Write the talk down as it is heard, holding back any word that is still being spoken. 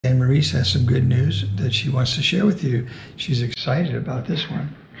And Maurice has some good news that she wants to share with you. She's excited about this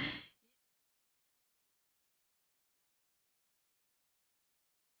one.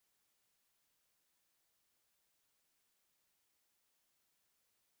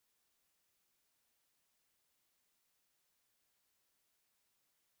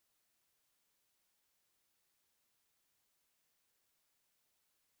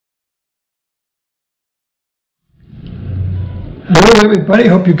 Hello everybody,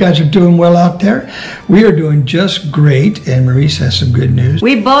 hope you guys are doing well out there. We are doing just great, and Maurice has some good news.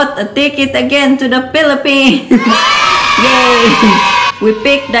 We bought a ticket again to the Philippines. Yay! We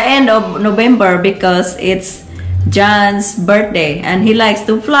picked the end of November because it's John's birthday and he likes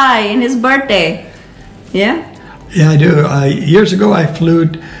to fly in his birthday. Yeah? Yeah, I do. Years ago I flew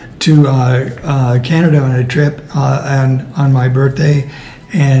to Canada on a trip on my birthday,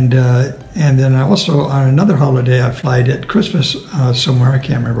 and then I also, on another holiday, I flied at Christmas somewhere. I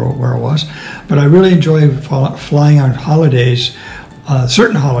can't remember where it was. But I really enjoy flying on holidays,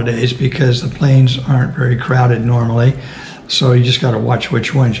 certain holidays, because the planes aren't very crowded normally. So you just got to watch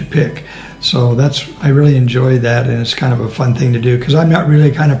which ones you pick. So I really enjoy that, and it's kind of a fun thing to do, because I'm not really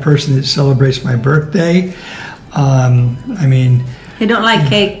the kind of person that celebrates my birthday. I mean... You don't like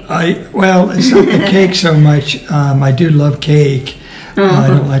cake? Well, it's not the cake so much. I do love cake. I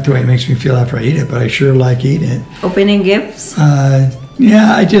don't like the way it makes me feel after I eat it, but I sure like eating it. Opening gifts?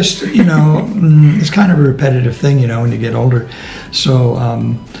 Yeah, I just, it's kind of a repetitive thing, when you get older. So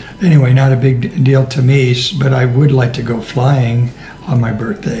anyway, not a big deal to me, but I would like to go flying on my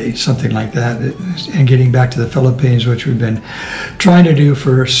birthday, something like that, and getting back to the Philippines, which we've been trying to do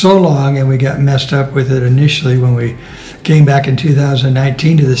for so long, and we got messed up with it initially when we came back in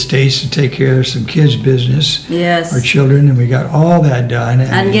 2019 to the States to take care of some kids' business, yes, our children, and we got all that done.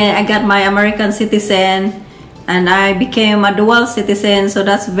 And yeah, I got my American citizen, and I became a dual citizen, so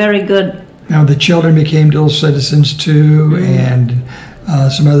that's very good. Now the children became dual citizens too, and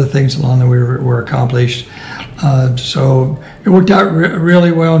some other things along the way were accomplished. So it worked out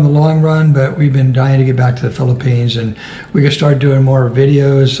really well in the long run, but we've been dying to get back to the Philippines, and we can start doing more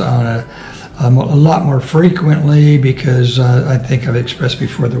videos on a lot more frequently, because I think I've expressed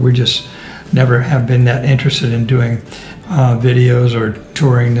before that we just never have been that interested in doing videos or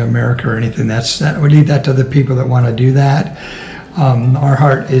touring America or anything. We leave that to the people that want to do that. Our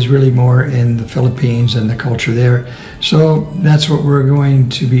heart is really more in the Philippines and the culture there. So that's what we're going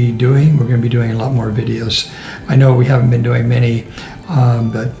to be doing. We're going to be doing a lot more videos. I know we haven't been doing many,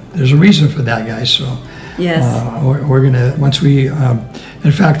 but there's a reason for that, guys. So yes, we're going to, once we,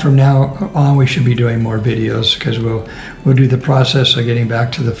 in fact, from now on, we should be doing more videos, because we'll do the process of getting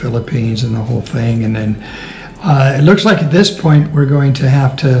back to the Philippines and the whole thing. And then it looks like at this point we're going to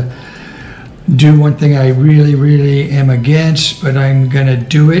have to do one thing I really, really am against, but I'm going to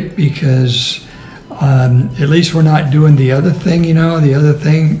do it because at least we're not doing the other thing, the other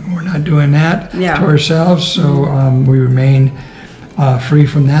thing, we're not doing that to ourselves. So we remain free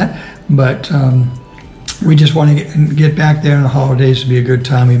from that. But we just want to get back there in the holidays to be a good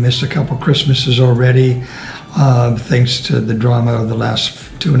time. We missed a couple Christmases already, thanks to the drama of the last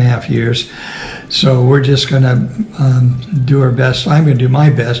 2.5 years. So we're just going to do our best. I'm going to do my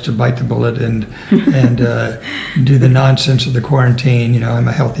best to bite the bullet and do the nonsense of the quarantine. I'm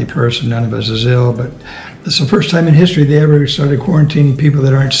a healthy person. None of us is ill, but it's the first time in history they ever started quarantining people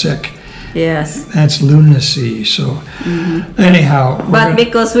that aren't sick. Yes. That's lunacy. So anyhow. But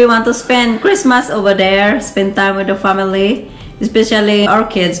because we want to spend Christmas over there, spend time with the family, especially our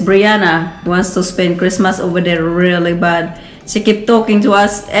kids. Brianna wants to spend Christmas over there really bad. She keeps talking to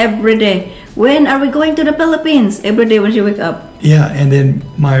us every day. When are we going to the Philippines? Every day when she wakes up. Yeah, and then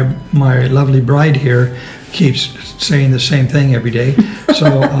my lovely bride here keeps saying the same thing every day.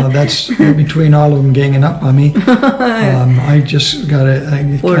 So that's between all of them ganging up on me. I just gotta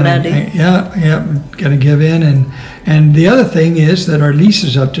gotta give in. And the other thing is that our lease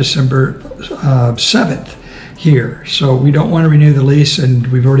is up December 7th here, so we don't want to renew the lease, and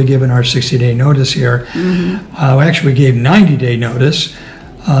we've already given our 60-day notice here. Actually, we gave 90-day notice.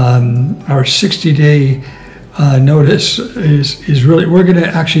 Our 60-day notice is really, we're going to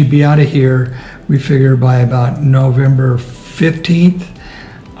actually be out of here, we figure, by about November 15th,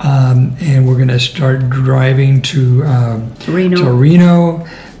 and we're going to start driving to Reno.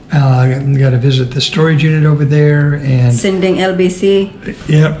 We got to visit the storage unit over there, and sending LBC.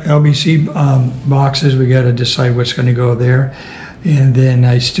 Yep, LBC boxes. We got to decide what's going to go there. And then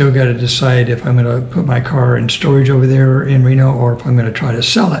I still got to decide if I'm going to put my car in storage over there in Reno, or if I'm going to try to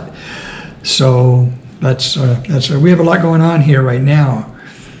sell it. So that's we have a lot going on here right now.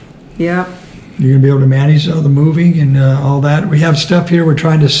 Yeah. You're gonna be able to manage all the moving and all that. We have stuff here we're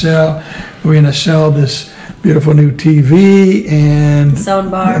trying to sell. We're gonna sell this beautiful new TV and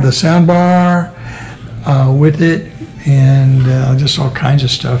Soundbar. the sound bar with it, and just all kinds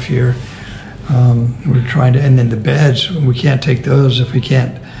of stuff here. We're trying to, and then the beds, we can't take those if we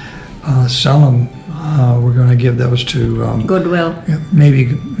can't sell them. We're going to give those to Goodwill.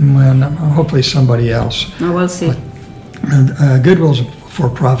 maybe, well, hopefully somebody else. Oh, we'll see. Goodwill's a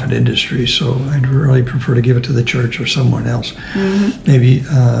for-profit industry, so I'd really prefer to give it to the church or someone else. Maybe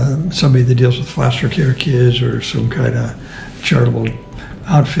somebody that deals with foster care kids or some kind of charitable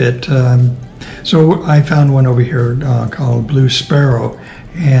outfit. So I found one over here called Blue Sparrow,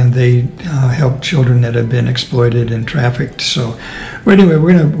 and they help children that have been exploited and trafficked. So, but anyway,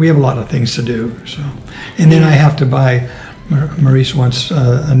 we have a lot of things to do. So, and then I have to buy. Maurice wants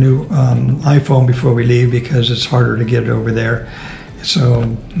a new iPhone before we leave because it's harder to get it over there. So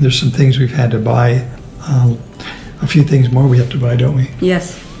there's some things we've had to buy. A few things more we have to buy, don't we?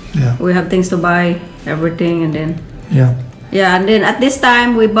 Yes. Yeah. We have things to buy, everything, and then. Yeah. Yeah, and then at this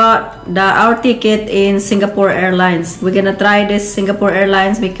time we bought our ticket in Singapore Airlines. We're gonna try this Singapore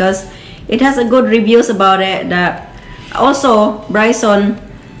Airlines because it has a good reviews about it. That also Bryson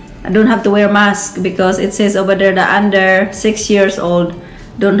don't have to wear mask because it says over there that under 6 years old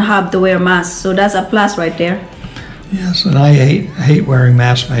don't have to wear mask. So that's a plus right there. Yes, and I hate wearing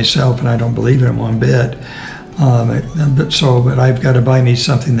masks myself, and I don't believe in them one bit. But I've got to buy me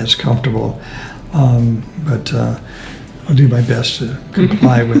something that's comfortable. I'll do my best to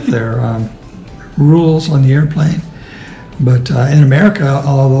comply with their rules on the airplane. But in America,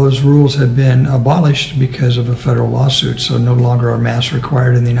 all those rules have been abolished because of a federal lawsuit, so no longer are masks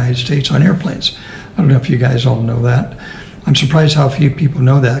required in the United States on airplanes. I don't know if you guys all know that. I'm surprised how few people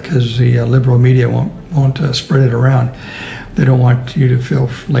know that because the liberal media won't spread it around. They don't want you to feel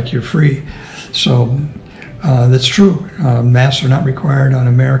like you're free. So that's true. Masks are not required on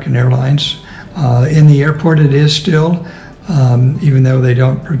American Airlines. In the airport it is still, even though they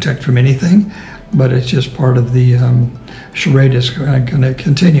don't protect from anything, but it's just part of the charade is going to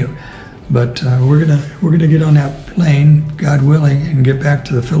continue. But we're gonna get on that plane, God willing, and get back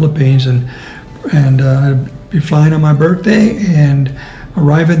to the Philippines and be flying on my birthday and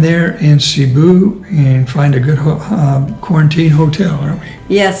arriving there in Cebu and find a good quarantine hotel, aren't we?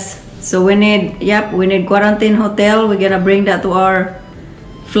 Yes. So we need quarantine hotel. We're gonna bring that to our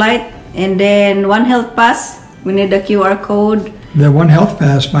flight, and then One Health Pass. We need the QR code. The One Health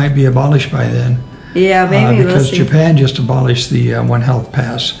Pass might be abolished by then. Yeah, maybe because we'll see. Japan just abolished the One Health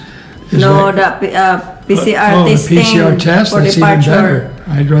Pass. No, the PCR testing the PCR test. for That's departure. even better.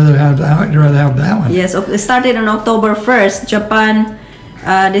 I'd rather have that one. Yes, it started on October 1st. Japan,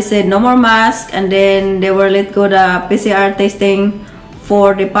 they said no more mask, and then they were let go the PCR testing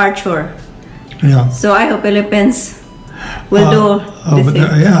for departure. Yeah. So I hope Philippines will do the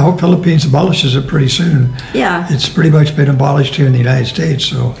same. I hope Philippines abolishes it pretty soon. Yeah. It's pretty much been abolished here in the United States,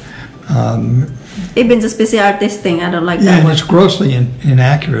 so. Even the PCR testing, I don't like Yeah, that and one. it's grossly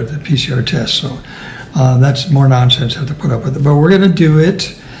inaccurate, the PCR test, so that's more nonsense I have to put up with it. But we're going to do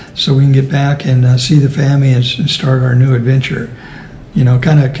it so we can get back and see the family and start our new adventure. You know,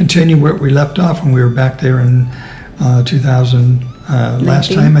 kind of continue where we left off when we were back there in 2000.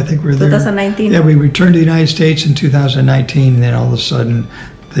 Last time I think we were there. 2019. Yeah, we returned to the United States in 2019, and then all of a sudden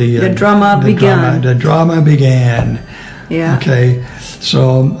the drama began. The drama began. Yeah. Okay.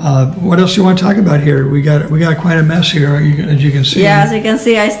 So what else do you want to talk about here? We got quite a mess here, as you can see. Yeah, as you can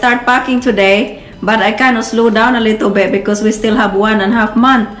see, I start packing today, but I kind of slow down a little bit because we still have 1.5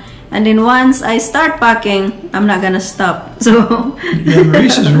 months. And then once I start packing, I'm not gonna stop. So yeah,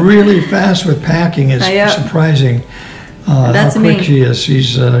 Maurice is really fast with packing. It's surprising That's how quick me. she is.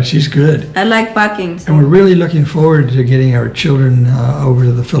 She's good. I like packing. So. And we're really looking forward to getting our children over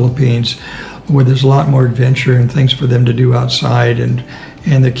to the Philippines, where there's a lot more adventure and things for them to do outside, and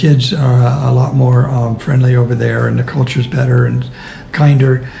the kids are a lot more friendly over there, and the culture's better and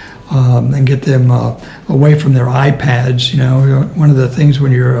kinder, and get them away from their iPads. You know, one of the things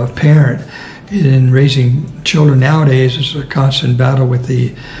when you're a parent in raising children nowadays is a constant battle with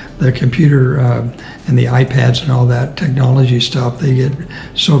the computer and the iPads and all that technology stuff. They get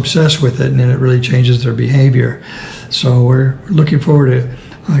so obsessed with it, and then it really changes their behavior. So we're looking forward to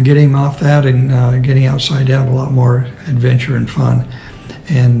getting off that and getting outside to have a lot more adventure and fun.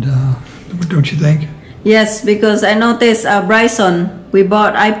 And don't you think? Yes, because I noticed Bryson, we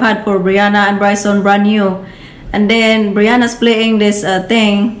bought iPad for Brianna and Bryson brand new. And then Brianna's playing this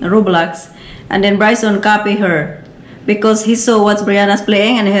thing, Roblox. And then Bryson copied her because he saw what Brianna's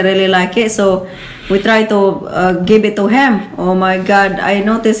playing and he really liked it. So we tried to give it to him. Oh my God, I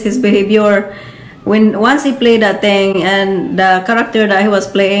noticed his behavior once he played that thing, and the character that he was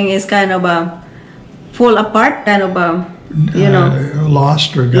playing is kind of a fall apart, kind of a, you know,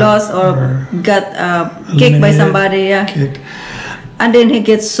 lost or got kicked by somebody, yeah. Kicked. And then he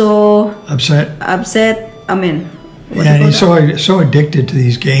gets so upset. I mean, yeah, and he's so addicted to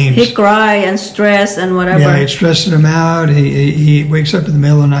these games. He cry and stress and whatever. Yeah, it's stressing him out. He wakes up in the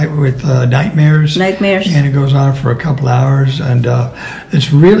middle of the night with nightmares. Nightmares. And it goes on for a couple hours, and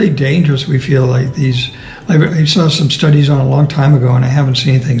it's really dangerous. We feel like these. I saw some studies on a long time ago, and I haven't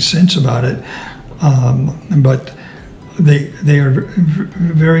seen anything since about it. But they are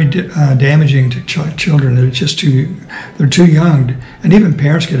very damaging to children. They're just they're too young, and even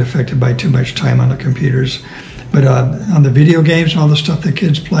parents get affected by too much time on the computers. But on the video games and all the stuff that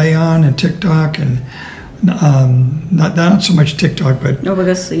kids play on, and TikTok, and not so much TikTok, but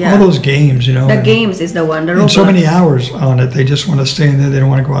because, all those games, you know. The games is the one. And so many hours on it. They just want to stay in there. They don't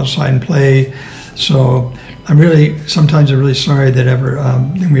want to go outside and play. So sometimes I'm really sorry that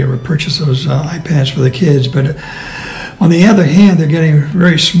we ever purchased those iPads for the kids. But on the other hand, they're getting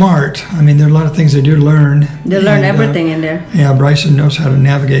very smart. I mean, there are a lot of things they do learn. They learn everything in there. Yeah, Bryson knows how to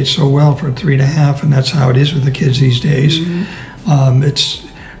navigate so well for 3.5, and that's how it is with the kids these days. Mm-hmm. It's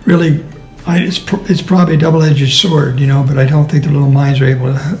really, it's probably a double-edged sword, you know, but I don't think the little minds are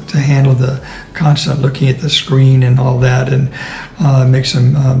able to handle the constant looking at the screen and all that, and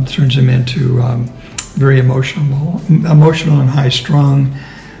turns them into very emotional and high-strung,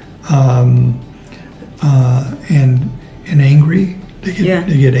 and angry. They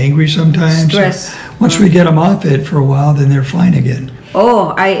get angry sometimes. Stress. Once we get them off it for a while, then they're fine again.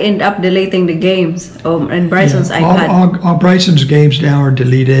 Oh, I end up deleting the games and Bryson's iPad. All Bryson's games now are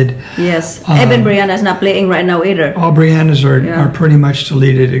deleted. Yes. Even Brianna's not playing right now either. All Brianna's are pretty much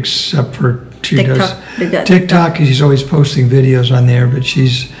deleted, except for TikTok, because he's always posting videos on there, but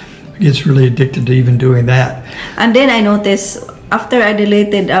gets really addicted to even doing that. And then I noticed, after I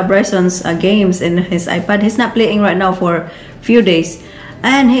deleted Bryson's games in his iPad, he's not playing right now for a few days.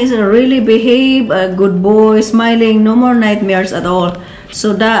 And he's a really behaved, a good boy, smiling, no more nightmares at all.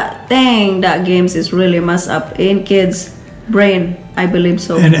 So that games is really messed up in kids' brain, I believe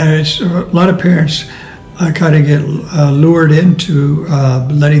so. And a lot of parents kind of get lured into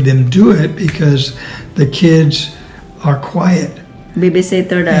letting them do it because the kids are quiet.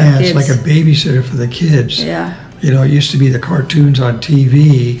 Babysitter the kids. It's like a babysitter for the kids. Yeah. You know, it used to be the cartoons on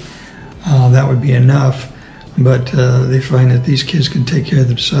TV. That would be enough. But they find that these kids can take care of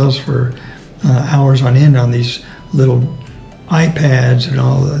themselves for hours on end on these little iPads and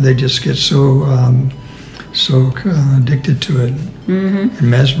all. They just get so addicted to it, mm-hmm. and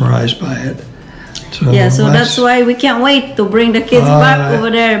mesmerized by it. So that's why we can't wait to bring the kids back over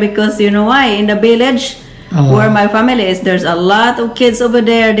there, because you know why? In the village where my family is, there's a lot of kids over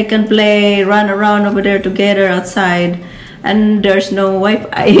there. They can play, run around over there together outside. And there's no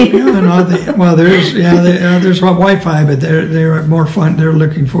Wi-Fi. There's Wi-Fi, but they're more fun. They're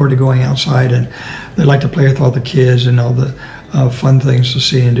looking forward to going outside, and they like to play with all the kids and all the fun things to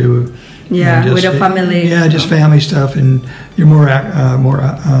see and do. Yeah, with the family. Yeah, just family stuff, and you're more apt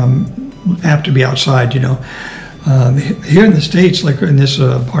to be outside. You know, here in the States, like in this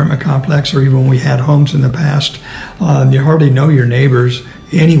apartment complex, or even when we had homes in the past, you hardly know your neighbors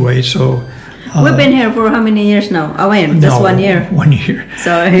anyway. So. We've been here for how many years now? Just 1 year. 1 year.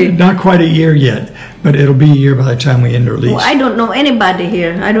 Sorry. Not quite a year yet, but it'll be a year by the time we end our lease. Well, I don't know anybody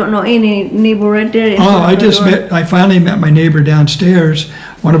here. I don't know any neighbor right there. I finally met my neighbor downstairs,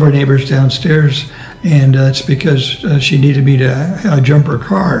 one of our neighbors downstairs, and it's because she needed me to jump her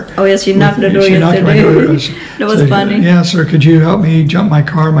car. Oh, yes, she knocked the door yesterday. That was funny. Yeah, sir, could you help me jump my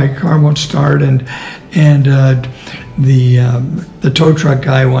car? My car won't start, and the tow truck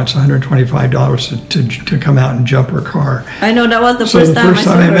guy wants $125 to come out and jump her car. I know, that was the first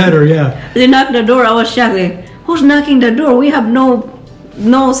time I met her. Yeah. They knocked the door. I was shocked. Like, who's knocking the door? We have no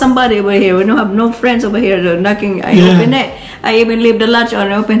somebody over here. We don't have no friends over here. They're knocking. I open it. I even leave the latch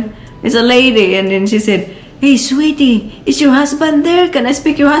on open. It's a lady, and then she said, "Hey, sweetie, is your husband there? Can I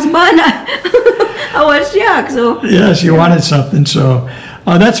speak your husband?" I was shocked. So yeah, she wanted something. So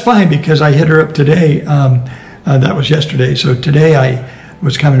that's fine, because I hit her up today. That was yesterday. So today I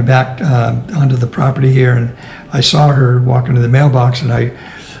was coming back onto the property here, and I saw her walk into the mailbox, and I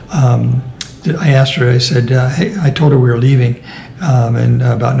asked her, I said, hey, I told her we were leaving, and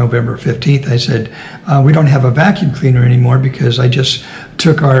about November 15th, I said, we don't have a vacuum cleaner anymore because I just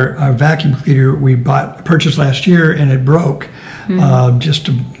took our vacuum cleaner we purchased last year, and it broke just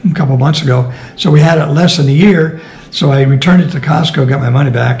a couple months ago. So we had it less than a year. So I returned it to Costco, got my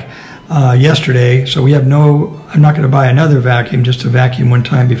money back yesterday. So we have I'm not going to buy another vacuum, just a vacuum one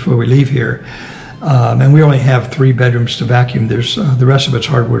time before we leave here. And we only have 3 bedrooms to vacuum. There's the rest of it's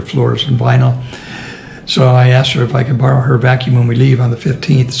hardwood floors and vinyl. So I asked her if I could borrow her vacuum when we leave on the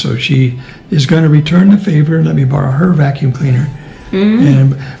 15th. So she is going to return the favor and let me borrow her vacuum cleaner.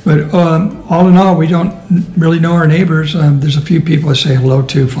 But all in all, we don't really know our neighbors. There's a few people I say hello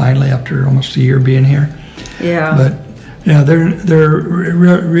to finally after almost a year being here. Yeah. But yeah, they're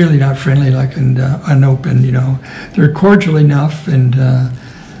really not friendly, like, and unopen. You know, they're cordial enough and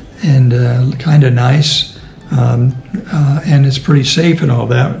kind of nice, and it's pretty safe and all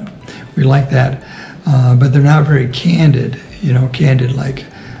that. We like that, but they're not very candid. You know, candid like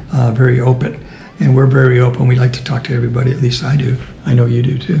very open. And we're very open. We like to talk to everybody. At least I do. I know you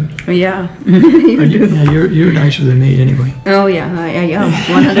do too. Yeah, you do. Yeah, you're nicer than me anyway. Oh yeah, I am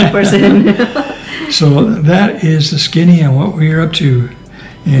 100%. So that is the skinny and what we're up to,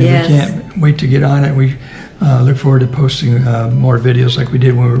 and Yes. we can't wait to get on it. We look forward to posting more videos like we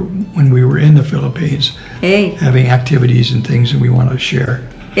did when we were in the Philippines, Hey, having activities and things that we want to share.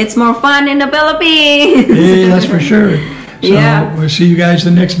 it's more fun in the Philippines. Hey, that's for sure. So Yeah. we'll see you guys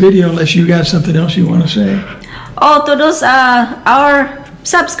in the next video, unless you got something else you want to say. Oh, to those our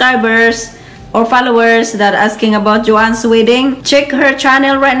subscribers or followers that are asking about Joanne's wedding, check her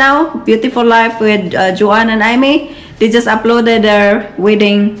channel right now, Beautiful Life with Joanne and Amy. They just uploaded their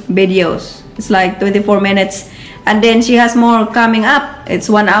wedding videos. It's like 24 minutes. And then she has more coming up. It's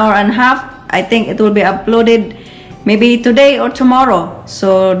 1 hour and a half. I think it will be uploaded maybe today or tomorrow.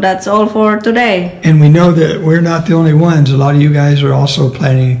 So that's all for today. And we know that we're not the only ones. A lot of you guys are also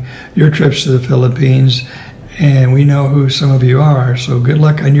planning your trips to the Philippines, and we know who some of you are. So good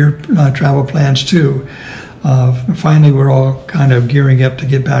luck on your travel plans too. Finally, we're all kind of gearing up to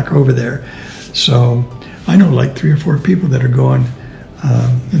get back over there. So I know like 3 or 4 people that are going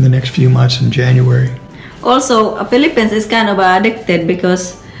in the next few months in January. Also, Philippines is kind of addicted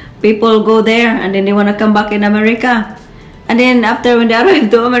because people go there and then they want to come back in America. And then after when they arrive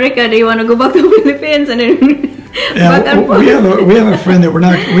to America, they want to go back to Philippines and then back and forth. We have a friend that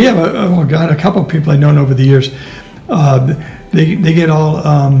we have a couple of people I've known over the years. They get all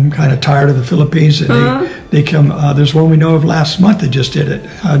kind of tired of the Philippines, and they come. There's one we know of last month that just did it.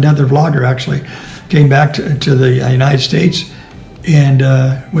 Another vlogger actually came back to the United States, and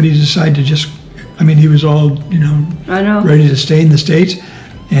when he decided to just, I mean, he was all I know. ready to stay in the States,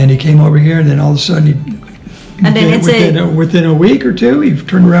 and he came over here, and then all of a sudden And then within a week or two, he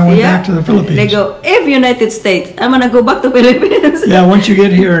turned around and went back to the Philippines. They go, if United States, I'm gonna go back to Philippines. Yeah, once you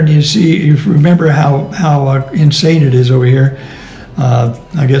get here and you remember how insane it is over here.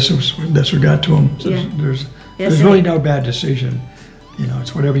 I guess that's what got to him. So Yeah. there's really no bad decision. You know,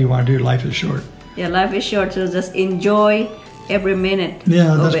 it's whatever you want to do. Life is short. Yeah, life is short, so just enjoy every minute.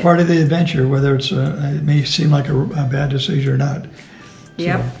 Yeah, that's of it. part of the adventure, whether it may seem like a bad decision or not.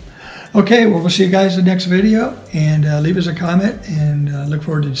 Yep. Okay, well, we'll see you guys in the next video, and leave us a comment, and look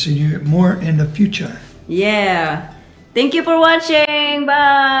forward to seeing you more in the future. Yeah. Thank you for watching.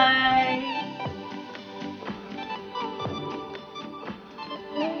 Bye.